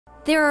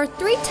There are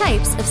 3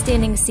 types of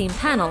standing seam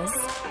panels.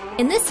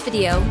 In this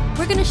video,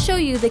 we're going to show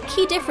you the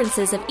key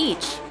differences of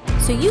each,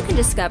 so you can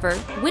discover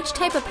which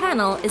type of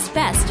panel is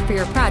best for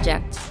your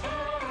project.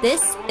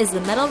 This is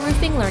the Metal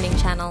Roofing Learning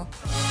Channel.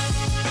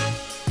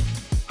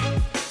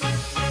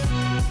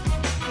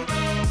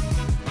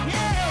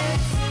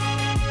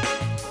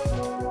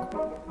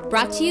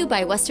 Brought to you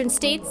by Western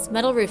States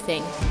Metal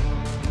Roofing,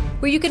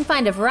 where you can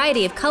find a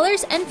variety of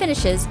colors and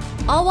finishes,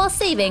 all while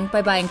saving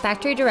by buying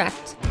factory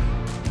direct.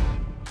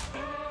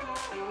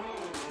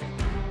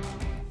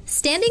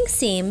 Standing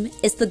seam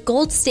is the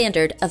gold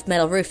standard of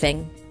metal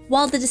roofing.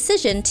 While the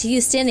decision to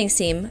use standing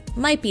seam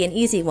might be an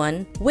easy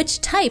one,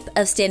 which type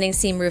of standing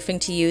seam roofing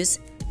to use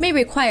may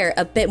require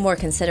a bit more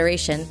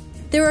consideration.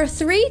 There are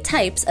 3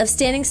 types of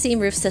standing seam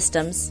roof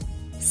systems: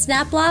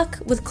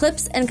 Snaplock with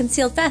clips and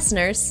concealed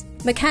fasteners,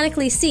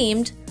 mechanically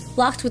seamed,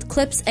 locked with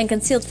clips and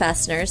concealed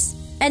fasteners,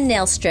 and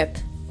nail strip.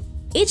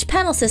 Each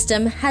panel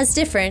system has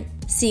different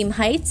seam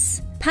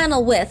heights,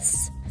 panel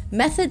widths,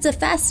 methods of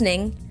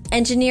fastening,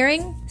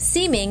 engineering,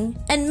 seaming,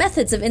 and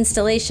methods of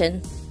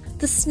installation.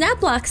 The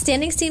Snaplock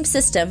standing seam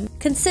system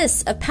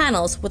consists of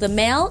panels with a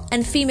male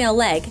and female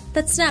leg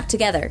that snap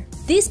together.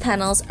 These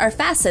panels are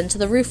fastened to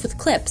the roof with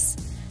clips,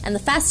 and the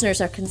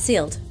fasteners are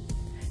concealed.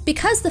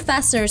 Because the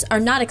fasteners are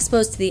not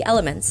exposed to the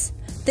elements,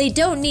 they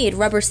don't need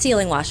rubber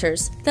sealing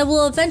washers that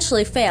will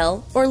eventually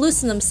fail or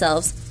loosen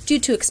themselves due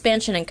to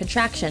expansion and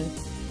contraction.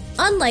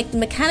 Unlike the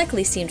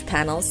mechanically seamed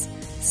panels,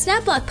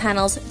 Snaplock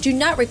panels do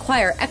not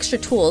require extra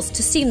tools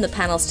to seam the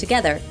panels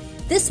together.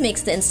 This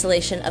makes the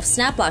installation of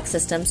Snaplock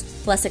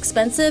systems less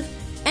expensive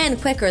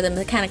and quicker than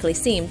mechanically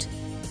seamed.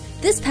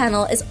 This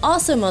panel is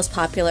also most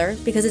popular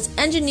because it's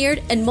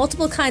engineered in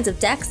multiple kinds of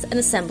decks and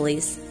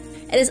assemblies.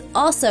 It is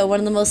also one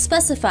of the most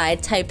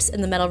specified types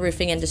in the metal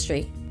roofing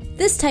industry.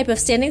 This type of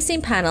standing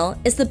seam panel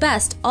is the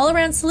best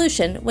all-around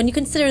solution when you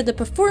consider the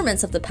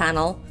performance of the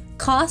panel,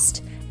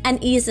 cost,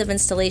 and ease of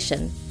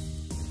installation.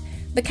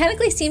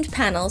 Mechanically seamed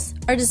panels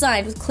are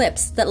designed with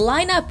clips that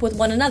line up with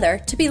one another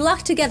to be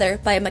locked together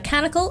by a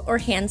mechanical or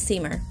hand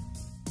seamer.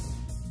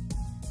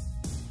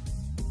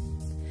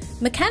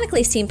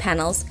 Mechanically seamed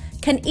panels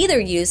can either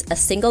use a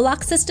single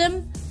lock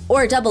system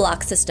or a double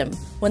lock system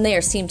when they are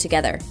seamed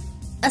together.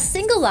 A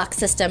single lock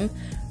system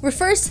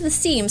refers to the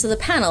seams of the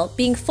panel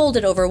being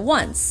folded over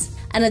once,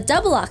 and a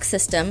double lock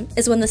system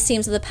is when the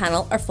seams of the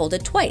panel are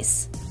folded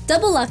twice.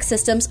 Double lock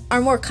systems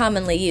are more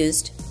commonly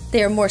used.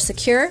 They are more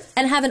secure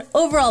and have an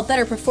overall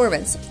better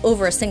performance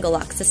over a single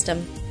lock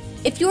system.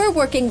 If you are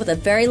working with a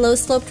very low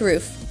sloped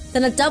roof,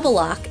 then a double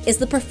lock is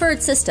the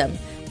preferred system,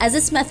 as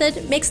this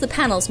method makes the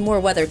panels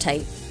more weather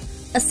tight.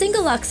 A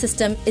single lock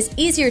system is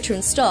easier to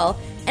install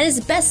and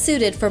is best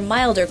suited for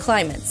milder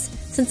climates,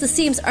 since the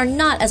seams are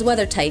not as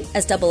weather tight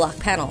as double lock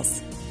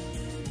panels.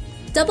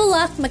 Double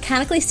lock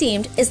mechanically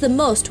seamed is the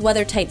most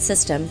weather tight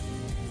system.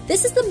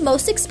 This is the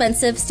most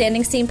expensive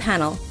standing seam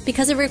panel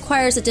because it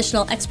requires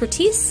additional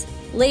expertise,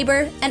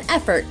 labor, and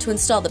effort to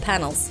install the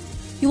panels.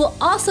 You will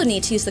also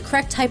need to use the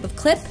correct type of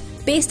clip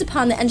based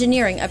upon the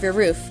engineering of your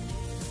roof.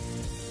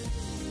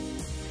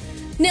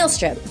 Nail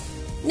strip.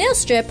 Nail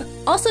strip,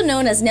 also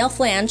known as nail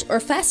flange or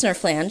fastener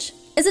flange,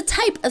 is a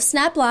type of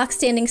Snaplock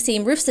standing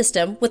seam roof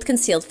system with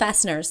concealed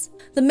fasteners.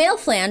 The male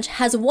flange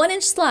has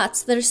 1-inch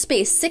slots that are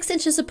spaced 6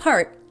 inches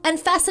apart and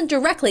fastened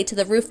directly to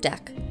the roof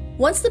deck.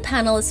 Once the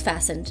panel is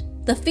fastened,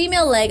 the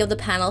female leg of the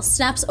panel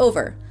snaps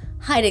over,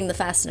 hiding the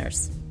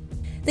fasteners.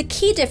 The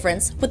key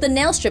difference with the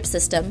nail strip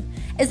system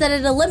is that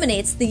it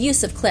eliminates the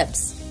use of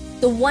clips.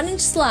 The 1-inch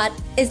slot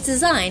is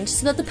designed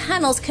so that the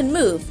panels can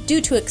move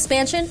due to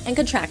expansion and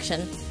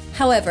contraction.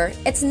 However,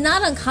 it's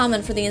not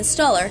uncommon for the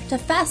installer to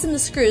fasten the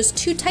screws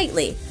too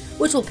tightly,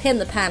 which will pin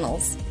the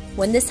panels.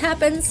 When this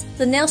happens,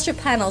 the nail strip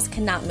panels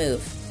cannot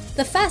move.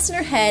 The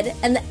fastener head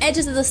and the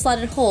edges of the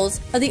slotted holes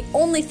are the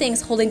only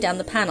things holding down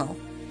the panel.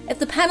 If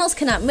the panels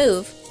cannot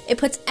move, it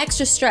puts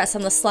extra stress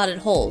on the slotted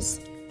holes.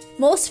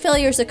 Most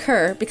failures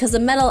occur because the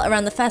metal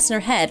around the fastener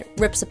head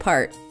rips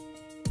apart.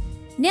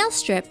 Nail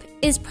strip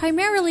is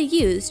primarily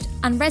used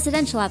on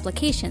residential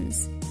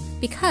applications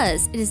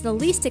because it is the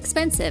least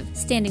expensive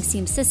standing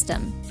seam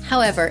system.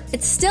 However,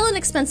 it's still an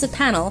expensive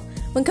panel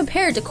when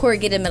compared to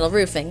corrugated metal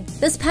roofing.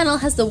 This panel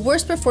has the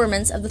worst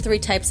performance of the 3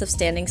 types of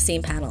standing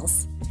seam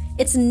panels.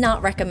 It's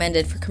not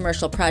recommended for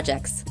commercial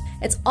projects.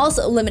 It's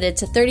also limited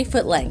to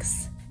 30-foot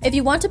lengths. If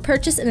you want to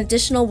purchase an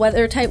additional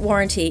weather-tight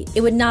warranty,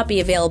 it would not be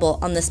available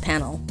on this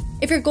panel.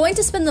 If you're going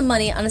to spend the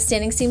money on a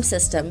standing seam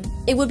system,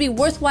 it would be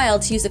worthwhile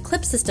to use a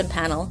clip system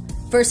panel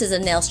versus a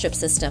nail strip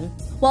system.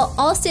 While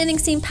all standing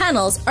seam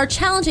panels are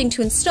challenging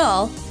to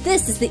install,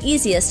 this is the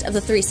easiest of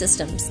the 3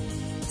 systems.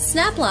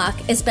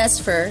 Snaplock is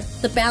best for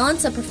the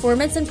balance of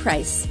performance and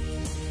price,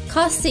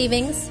 cost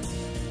savings,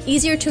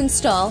 easier to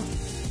install,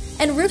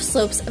 and roof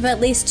slopes of at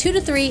least 2 to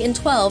 3 in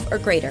 12 or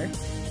greater.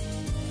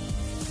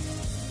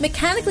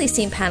 Mechanically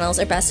seamed panels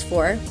are best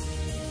for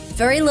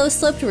very low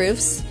sloped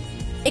roofs,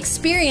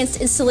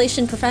 experienced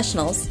installation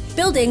professionals,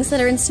 buildings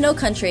that are in snow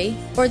country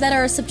or that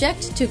are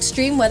subject to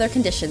extreme weather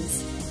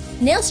conditions.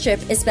 Nail strip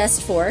is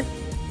best for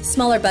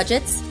smaller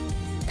budgets,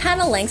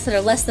 panel lengths that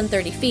are less than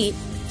 30 feet,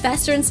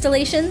 faster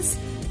installations,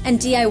 and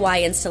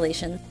DIY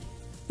installation.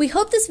 We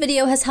hope this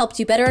video has helped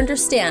you better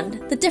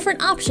understand the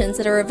different options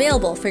that are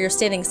available for your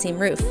standing seam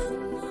roof.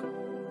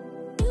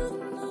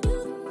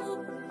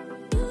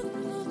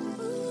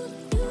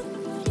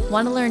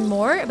 Want to learn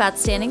more about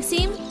standing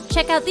seam?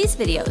 Check out these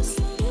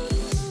videos.